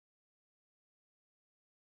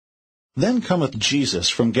Then cometh Jesus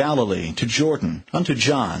from Galilee to Jordan unto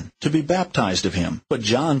John, to be baptized of him. But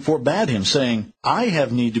John forbade him, saying, I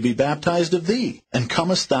have need to be baptized of thee, and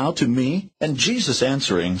comest thou to me? And Jesus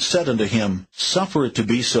answering said unto him, Suffer it to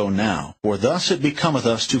be so now, for thus it becometh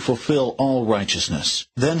us to fulfill all righteousness.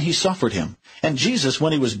 Then he suffered him. And Jesus,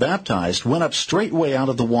 when he was baptized, went up straightway out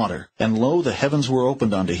of the water. And lo, the heavens were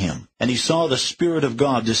opened unto him. And he saw the Spirit of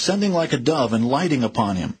God descending like a dove, and lighting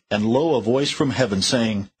upon him. And lo, a voice from heaven,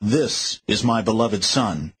 saying, This is my beloved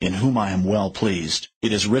Son, in whom I am well pleased.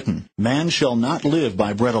 It is written, Man shall not live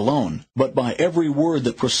by bread alone, but by every word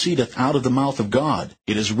that proceedeth out of the mouth of God.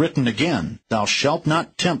 It is written again, Thou shalt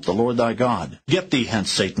not tempt the Lord thy God. Get thee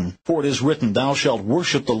hence, Satan, for it is written, Thou shalt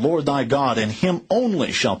worship the Lord thy God, and him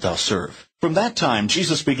only shalt thou serve. From that time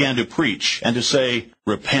Jesus began to preach, and to say,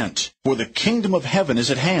 Repent, for the kingdom of heaven is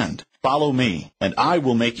at hand. Follow me, and I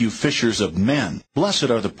will make you fishers of men. Blessed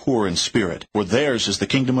are the poor in spirit, for theirs is the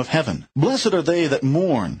kingdom of heaven. Blessed are they that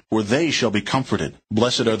mourn, for they shall be comforted.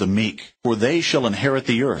 Blessed are the meek, for they shall inherit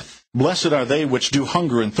the earth. Blessed are they which do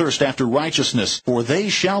hunger and thirst after righteousness, for they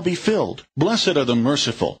shall be filled. Blessed are the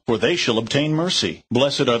merciful, for they shall obtain mercy.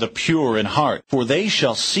 Blessed are the pure in heart, for they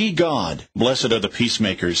shall see God. Blessed are the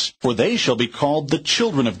peacemakers, for they shall be called the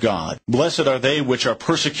children of God. Blessed are they which are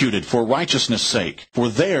persecuted for righteousness' sake, for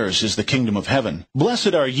theirs is the kingdom of heaven.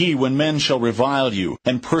 Blessed are ye when men shall revile you,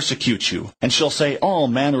 and persecute you, and shall say all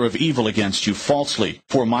manner of evil against you falsely,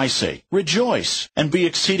 for my sake. Rejoice, and be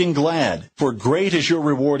exceeding glad, for great is your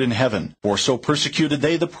reward in heaven. For so persecuted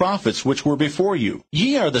they the prophets which were before you.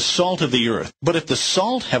 Ye are the salt of the earth. But if the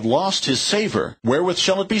salt have lost his savor, wherewith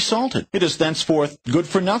shall it be salted? It is thenceforth good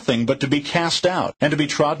for nothing but to be cast out, and to be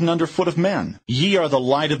trodden under foot of men. Ye are the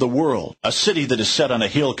light of the world. A city that is set on a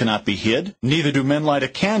hill cannot be hid. Neither do men light a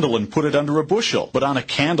candle and put it under a bushel, but on a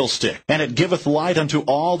candlestick, and it giveth light unto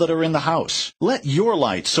all that are in the house. Let your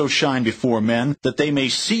light so shine before men, that they may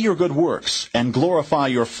see your good works, and glorify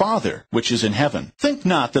your Father which is in heaven. Think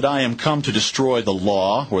not that I am come to destroy the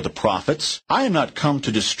law or the prophets. I am not come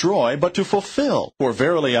to destroy, but to fulfill. For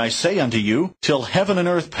verily I say unto you, till heaven and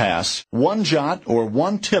earth pass, one jot or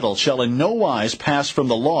one tittle shall in no wise pass from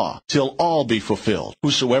the law, till all be fulfilled.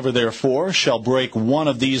 Whosoever therefore shall break one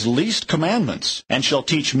of these least commandments, and shall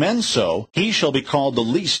teach men so, he shall be called the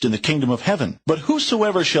least in the kingdom of heaven. But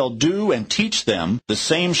whosoever shall do and teach them, the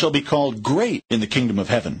same shall be called great in the kingdom of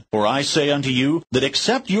heaven. For I say unto you, that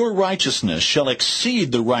except your righteousness shall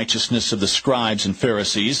exceed the righteousness of the scribes and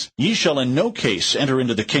Pharisees, ye shall in no case enter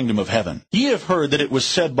into the kingdom of heaven. Ye have heard that it was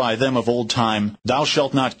said by them of old time, Thou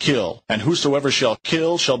shalt not kill, and whosoever shall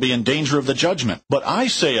kill shall be in danger of the judgment. But I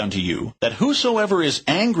say unto you, that whosoever is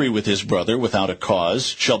angry with his brother without a cause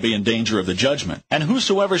shall be in danger of the judgment. And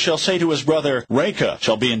whosoever shall say to his brother, Reka,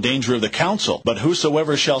 shall be in danger of the council. But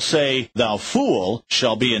whosoever shall say, Thou fool,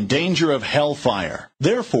 shall be in danger of hell fire.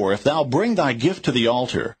 Therefore, if thou bring thy gift to the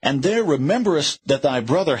altar, and there rememberest that thy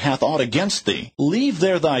brother hath aught against thee, leave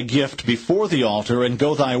there thy gift before the altar, and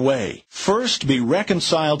go thy way. First be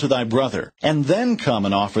reconciled to thy brother, and then come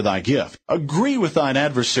and offer thy gift. Agree with thine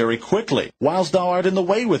adversary quickly, whilst thou art in the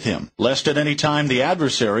way with him, lest at any time the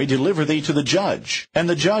adversary deliver thee to the judge, and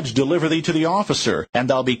the judge deliver thee to the officer, and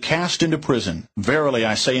thou be cast into prison. Verily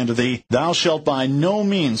I say unto thee, thou shalt by no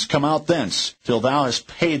means come out thence, till thou hast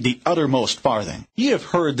paid the uttermost farthing. Ye have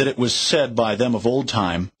heard that it was said by them of old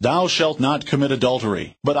time, Thou shalt not commit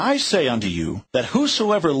adultery. But I say unto you, that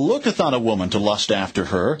whosoever looketh on a woman to lust after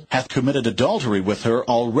her, hath committed adultery with her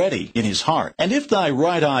already in his heart. And if thy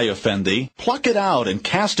right eye offend thee, pluck it out, and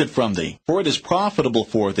cast it from thee. For it is profitable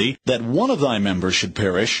for thee that one of thy members should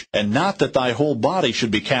perish, and not that thy whole body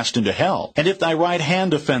should be cast into hell. And if thy right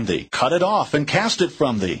hand offend thee, cut it off, and cast it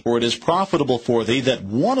from thee. For it is profitable for thee that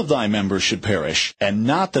one of thy members should perish, and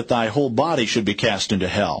not that thy whole body should be cast into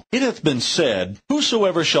hell. It hath been said,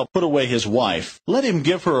 Whosoever shall put away his wife, let him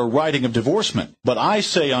give her a writing of divorcement. But I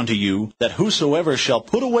say unto you, that whosoever shall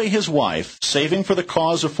put away his wife, saving for the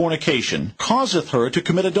cause of fornication, causeth her to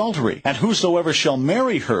commit adultery. And whosoever shall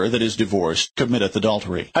marry her that is divorced, committeth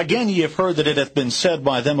adultery. Again ye have heard that it hath been said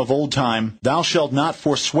by them of old time, Thou shalt not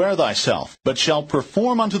forswear thyself, but shalt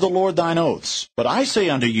perform unto the Lord thine oaths. But I say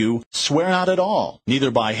unto you, swear not at all,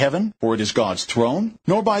 neither by heaven, for it is God's throne,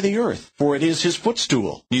 nor by the earth, for it is his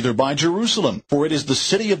footstool, neither by Jerusalem, for it is the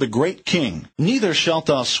city of the great King. Neither shalt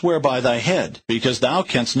thou swear by thy head, because thou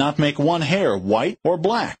canst not make one hair white or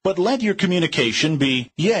black. But let your communication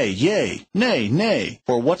be, Yea, yea, nay, nay,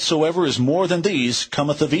 for whatsoever is more than these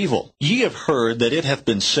cometh of evil. Ye have heard that it hath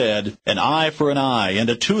been said, An eye for an eye, and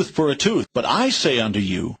a tooth for a tooth. But I say unto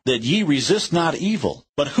you, that ye resist not evil.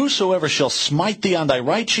 But whosoever shall smite thee on thy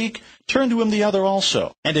right cheek, turn to him the other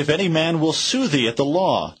also. And if any man will sue thee at the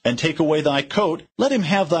law, and take away thy coat, let him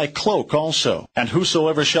have thy cloak also. And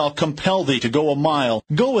whosoever shall compel thee to go a mile,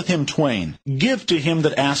 go with him twain. Give to him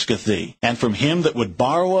that asketh thee, and from him that would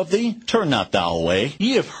borrow of thee, turn not thou away.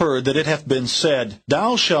 Ye have heard that it hath been said,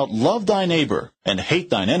 Thou shalt love thy neighbor, and hate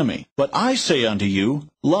thine enemy. But I say unto you,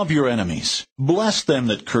 love your enemies. Bless them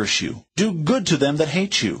that curse you. Do good to them that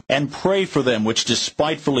hate you. And pray for them which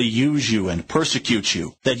despitefully use you and persecute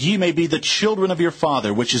you, that ye may be the children of your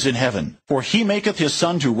Father which is in heaven. For he maketh his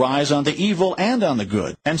sun to rise on the evil and on the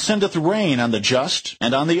good, and sendeth rain on the just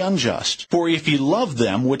and on the unjust. For if ye love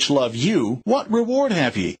them which love you, what reward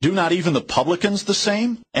have ye? Do not even the publicans the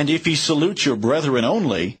same? And if ye salute your brethren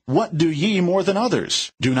only, what do ye more than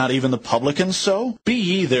others? Do not even the publicans so? Be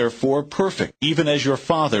ye therefore perfect, even as your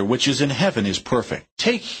Father which is in heaven is perfect.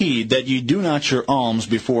 Take heed that ye do not your alms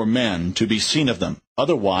before men to be seen of them.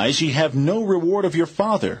 Otherwise ye have no reward of your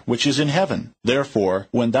Father which is in heaven. Therefore,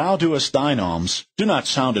 when thou doest thine alms, do not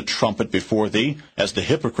sound a trumpet before thee, as the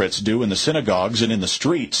hypocrites do in the synagogues and in the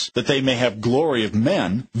streets, that they may have glory of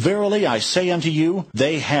men. Verily I say unto you,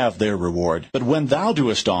 they have their reward. But when thou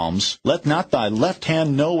doest alms, let not thy left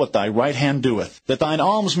hand know what thy right hand doeth, that thine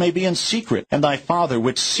alms may be in secret, and thy Father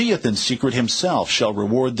which seeth in secret himself shall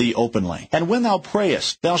reward thee openly. And when thou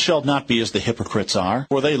prayest, thou shalt not be as the hypocrites are,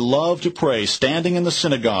 for they love to pray standing in the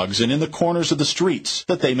synagogues and in the corners of the streets,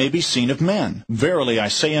 that they may be seen of men. Verily I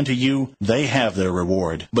say unto you, they have their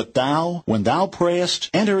reward. But thou, when thou prayest,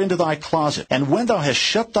 enter into thy closet, and when thou hast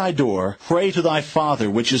shut thy door, pray to thy Father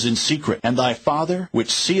which is in secret, and thy Father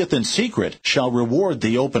which seeth in secret shall reward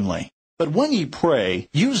thee openly. But when ye pray,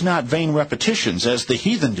 use not vain repetitions, as the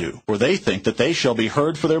heathen do, for they think that they shall be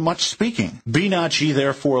heard for their much speaking. Be not ye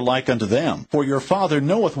therefore like unto them, for your Father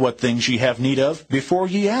knoweth what things ye have need of, before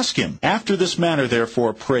ye ask him. After this manner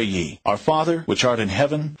therefore pray ye, Our Father, which art in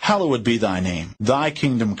heaven, hallowed be thy name. Thy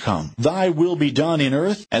kingdom come. Thy will be done in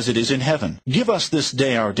earth, as it is in heaven. Give us this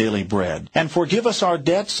day our daily bread, and forgive us our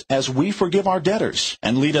debts, as we forgive our debtors.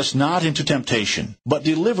 And lead us not into temptation, but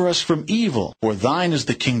deliver us from evil. For thine is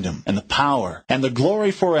the kingdom, and the power, and the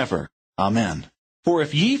glory forever. Amen. For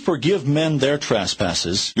if ye forgive men their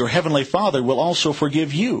trespasses, your heavenly Father will also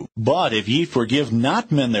forgive you. But if ye forgive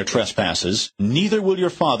not men their trespasses, neither will your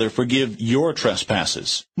Father forgive your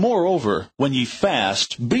trespasses. Moreover, when ye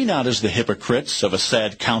fast, be not as the hypocrites of a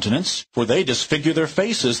sad countenance, for they disfigure their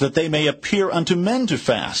faces, that they may appear unto men to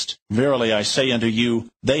fast. Verily I say unto you,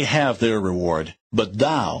 they have their reward. But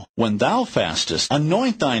thou, when thou fastest,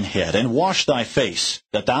 anoint thine head, and wash thy face,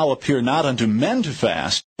 that thou appear not unto men to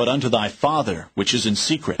fast, but unto thy Father which is in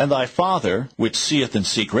secret. And thy Father, which seeth in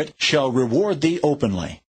secret, shall reward thee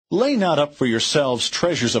openly. Lay not up for yourselves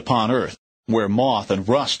treasures upon earth, where moth and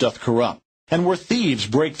rust doth corrupt, and where thieves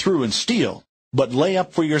break through and steal. But lay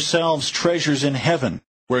up for yourselves treasures in heaven,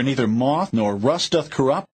 where neither moth nor rust doth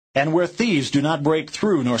corrupt, and where thieves do not break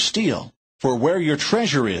through nor steal. For where your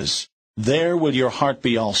treasure is, there will your heart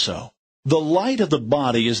be also. The light of the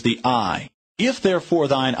body is the eye. If therefore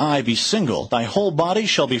thine eye be single, thy whole body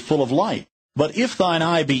shall be full of light. But if thine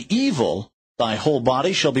eye be evil, thy whole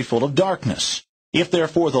body shall be full of darkness. If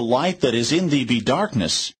therefore the light that is in thee be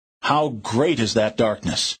darkness, how great is that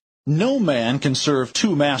darkness! No man can serve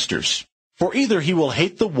two masters. For either he will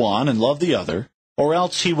hate the one and love the other, or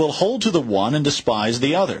else he will hold to the one and despise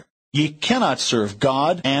the other. Ye cannot serve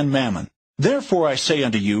God and mammon. Therefore I say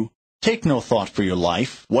unto you, take no thought for your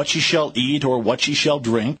life, what ye shall eat or what ye shall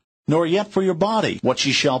drink, nor yet for your body, what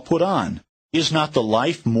ye shall put on. Is not the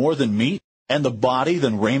life more than meat, and the body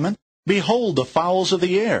than raiment? Behold the fowls of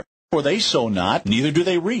the air, for they sow not, neither do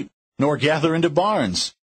they reap, nor gather into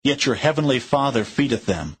barns, yet your heavenly Father feedeth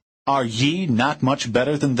them. Are ye not much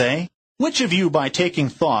better than they? Which of you by taking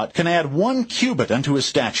thought can add 1 cubit unto his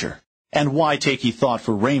stature? And why take ye thought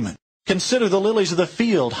for raiment? Consider the lilies of the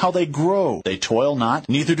field, how they grow. They toil not,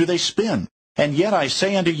 neither do they spin. And yet I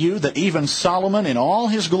say unto you that even Solomon in all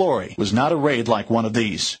his glory was not arrayed like one of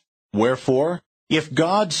these. Wherefore, if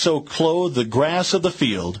God so clothe the grass of the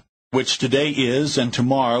field, which today is and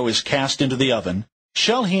tomorrow is cast into the oven,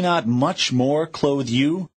 shall he not much more clothe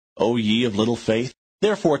you, O ye of little faith?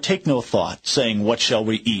 Therefore take no thought, saying, What shall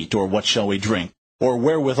we eat, or what shall we drink, or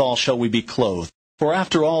wherewithal shall we be clothed? For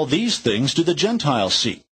after all these things do the Gentiles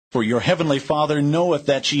seek. For your heavenly Father knoweth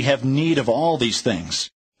that ye have need of all these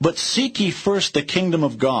things. But seek ye first the kingdom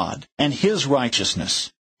of God, and his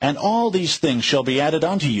righteousness, and all these things shall be added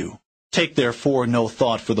unto you. Take therefore no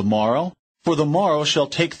thought for the morrow shall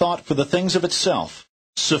take thought for the things of itself.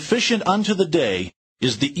 Sufficient unto the day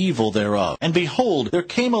is the evil thereof. And behold, there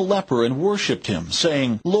came a leper and worshipped him,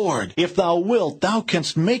 saying, Lord, if thou wilt, thou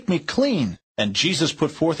canst make me clean. And Jesus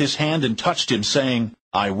put forth his hand and touched him, saying,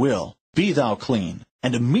 I will, be thou clean.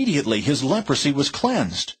 And immediately his leprosy was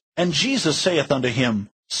cleansed. And Jesus saith unto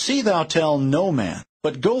him, See thou tell no man,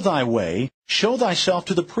 but go thy way, show thyself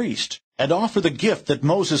to the priest, and offer the gift that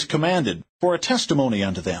Moses commanded, for a testimony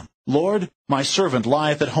unto them. Lord, my servant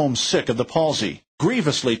lieth at home sick of the palsy,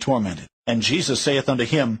 grievously tormented. And Jesus saith unto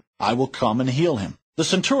him, I will come and heal him. The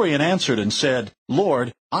centurion answered and said,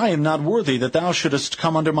 Lord, I am not worthy that thou shouldest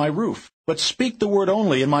come under my roof, but speak the word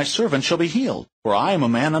only, and my servant shall be healed. For I am a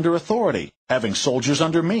man under authority, having soldiers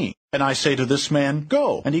under me. And I say to this man,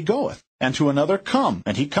 Go, and he goeth, and to another, Come,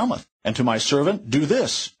 and he cometh, and to my servant, Do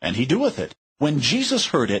this, and he doeth it. When Jesus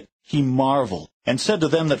heard it, he marveled, and said to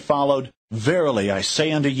them that followed, Verily I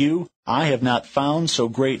say unto you, I have not found so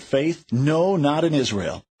great faith, no, not in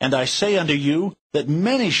Israel. And I say unto you, that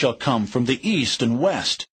many shall come from the east and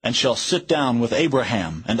west, and shall sit down with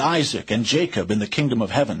Abraham, and Isaac, and Jacob in the kingdom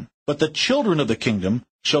of heaven. But the children of the kingdom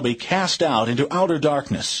shall be cast out into outer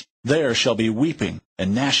darkness. There shall be weeping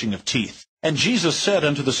and gnashing of teeth. And Jesus said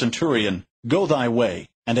unto the centurion, Go thy way,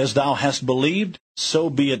 and as thou hast believed, so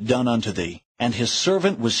be it done unto thee. And his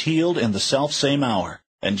servant was healed in the selfsame hour.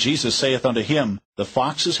 And Jesus saith unto him, The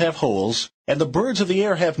foxes have holes, and the birds of the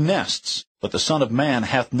air have nests, but the Son of Man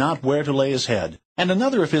hath not where to lay his head. And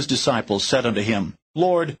another of his disciples said unto him,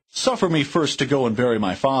 Lord, suffer me first to go and bury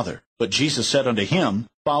my father. But Jesus said unto him,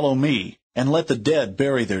 Follow me, and let the dead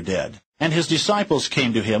bury their dead. And his disciples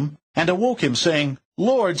came to him, and awoke him, saying,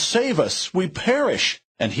 Lord, save us, we perish.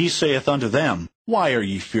 And he saith unto them, Why are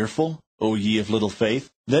ye fearful, O ye of little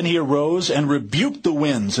faith? Then he arose and rebuked the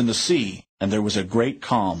winds and the sea, and there was a great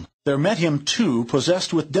calm. There met him 2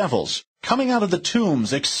 possessed with devils, coming out of the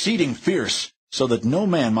tombs exceeding fierce, so that no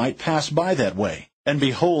man might pass by that way. And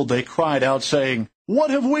behold, they cried out, saying,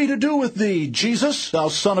 What have we to do with thee, Jesus, thou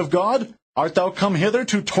Son of God? Art thou come hither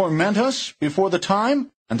to torment us before the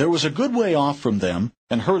time? And there was a good way off from them,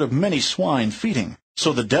 and herd of many swine feeding.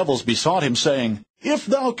 So the devils besought him, saying, If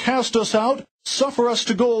thou cast us out, suffer us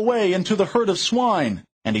to go away into the herd of swine.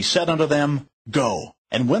 And he said unto them, Go.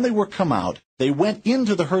 And when they were come out, they went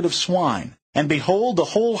into the herd of swine. And behold, the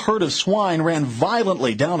whole herd of swine ran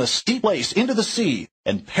violently down a steep place into the sea,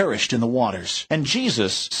 and perished in the waters. And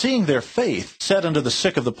Jesus, seeing their faith, said unto the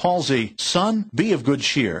sick of the palsy, Son, be of good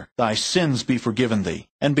cheer, thy sins be forgiven thee.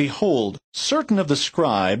 And behold, certain of the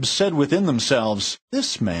scribes said within themselves,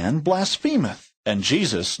 This man blasphemeth. And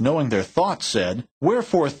Jesus, knowing their thoughts, said,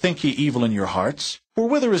 Wherefore think ye evil in your hearts? For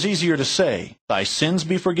whither is easier to say, Thy sins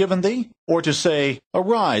be forgiven thee? Or to say,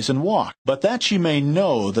 Arise and walk? But that ye may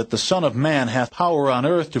know that the Son of Man hath power on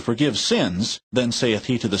earth to forgive sins, then saith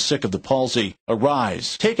he to the sick of the palsy,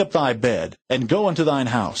 Arise, take up thy bed, and go into thine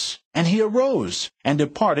house. And he arose, and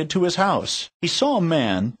departed to his house. He saw a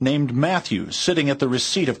man named Matthew sitting at the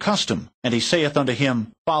receipt of custom, and he saith unto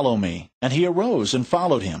him, Follow me. And he arose and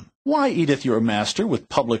followed him. Why eateth your master with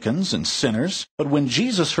publicans and sinners? But when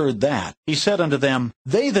Jesus heard that, he said unto them,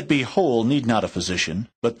 They that be whole need not a physician,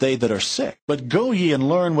 but they that are sick. But go ye and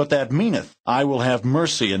learn what that meaneth. I will have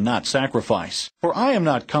mercy and not sacrifice. For I am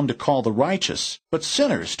not come to call the righteous, but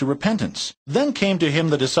sinners to repentance. Then came to him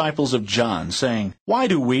the disciples of John, saying, Why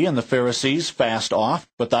do we and the Pharisees fast oft,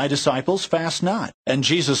 but thy disciples fast not? And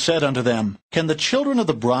Jesus said unto them, Can the children of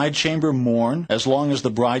the bride chamber mourn, as long as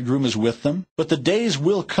the bridegroom is with them? But the days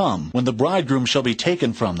will come, when the bridegroom shall be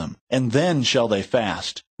taken from them, and then shall they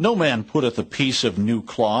fast. No man putteth a piece of new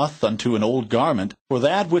cloth unto an old garment, for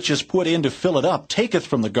that which is put in to fill it up taketh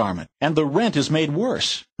from the garment, and the rent is made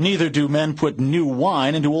worse. Neither do men put new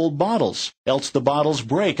wine into old bottles, else the bottles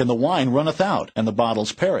break, and the wine runneth out, and the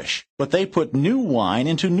bottles perish. But they put new wine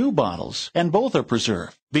into new bottles, and both are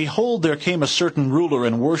preserved. Behold, there came a certain ruler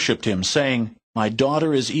and worshipped him, saying, My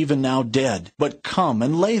daughter is even now dead, but come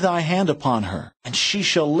and lay thy hand upon her, and she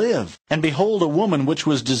shall live. And behold, a woman which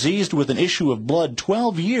was diseased with an issue of blood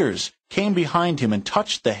 12 years came behind him and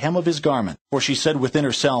touched the hem of his garment. For she said within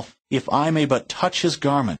herself, If I may but touch his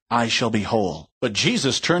garment, I shall be whole. But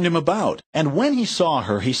Jesus turned him about, and when he saw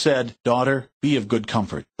her, he said, Daughter, be of good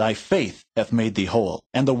comfort, thy faith hath made thee whole.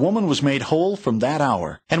 And the woman was made whole from that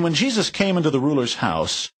hour. And when Jesus came into the ruler's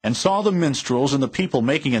house, and saw the minstrels and the people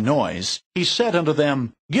making a noise, he said unto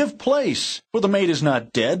them, Give place, for the maid is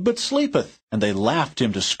not dead, but sleepeth. And they laughed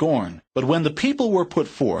him to scorn. But when the people were put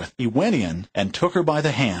forth, he went in, and took her by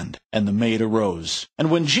the hand, and the maid arose. And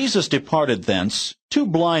when Jesus departed thence, 2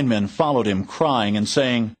 blind men followed him, crying and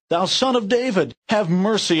saying, Thou Son of David, have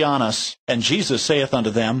mercy on us. And Jesus saith unto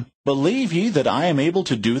them, Believe ye that I am able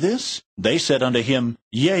to do this? They said unto him,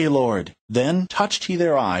 Yea, Lord. Then touched he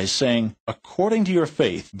their eyes, saying, According to your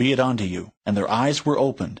faith be it unto you. And their eyes were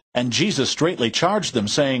opened. And Jesus straitly charged them,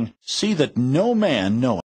 saying, See that no man know